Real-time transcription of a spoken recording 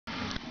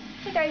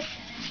hey guys,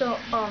 so,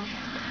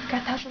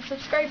 got 1,000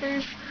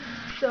 subscribers,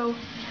 so,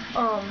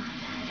 I'm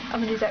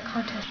gonna do that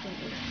contest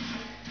thingy.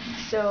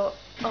 So,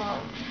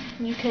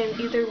 you can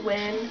either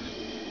win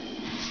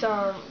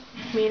some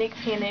Manic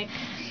Panic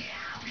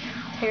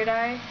hair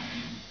dye,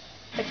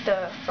 like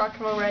the Rock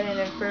and Roll Red and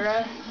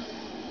Infrared,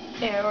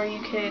 or you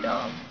could,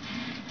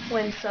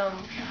 win some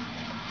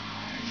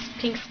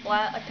pink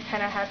splat, like the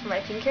kind I had for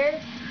my pink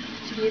hair.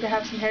 So you can either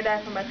have some hair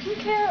dye for my pink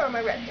hair or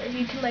my red hair.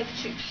 You can, like,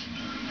 choose.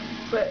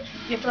 But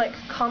you have to, like,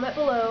 comment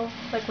below,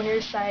 like, when you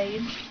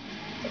decide,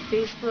 like,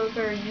 Facebook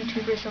or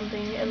YouTube or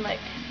something, and, like,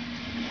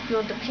 if you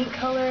want the pink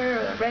color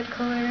or the red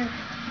color, and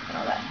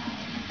all that.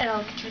 And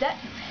I'll get you that.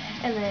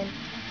 And then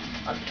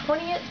on the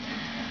 20th,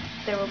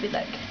 there will be,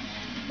 like,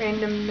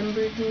 random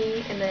number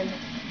thingy, and then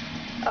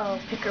I'll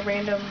pick a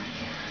random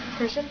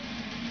person,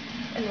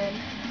 and then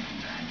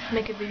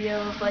make a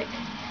video of, like,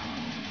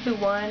 who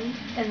won,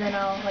 and then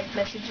I'll, like,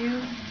 message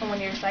you on one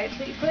of your sites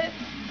that you put.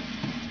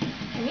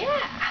 And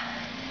yeah!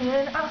 And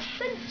then I'll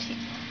send it to you.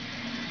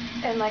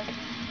 And, like,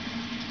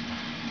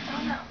 I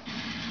don't know.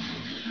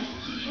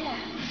 Yeah,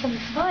 it's gonna be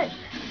fun.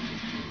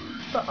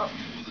 But,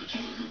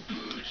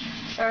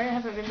 sorry I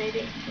haven't been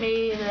making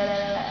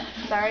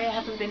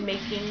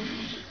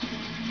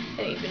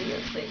any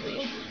videos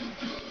lately.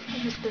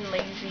 I've just been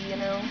lazy, you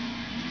know.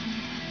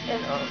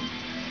 And,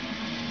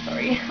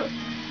 sorry.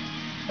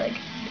 Like,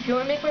 if you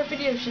want to make more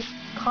videos, just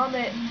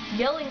comment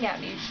yelling at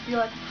me. Just be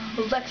like,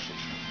 Alexis,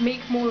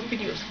 make more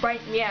videos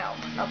right now.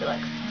 And I'll be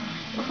like,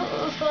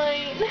 oh,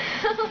 fine.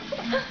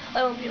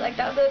 I won't be like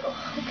that. I'll be like,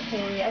 oh,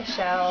 okay, I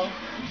shall.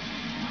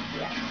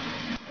 Yeah.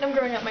 And I'm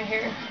growing out my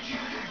hair.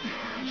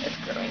 It's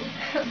growing.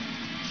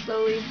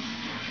 Slowly.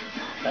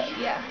 But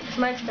yeah, because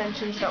my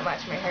extensions don't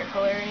match my hair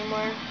color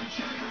anymore.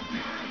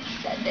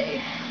 Sad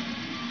day.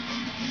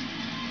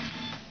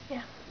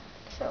 Yeah.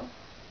 So,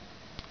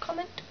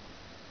 comment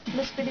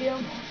this video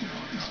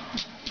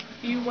if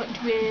you want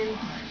to win.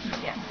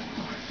 Yeah.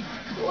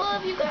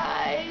 Love you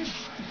guys.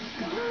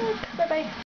 Good luck. Bye bye.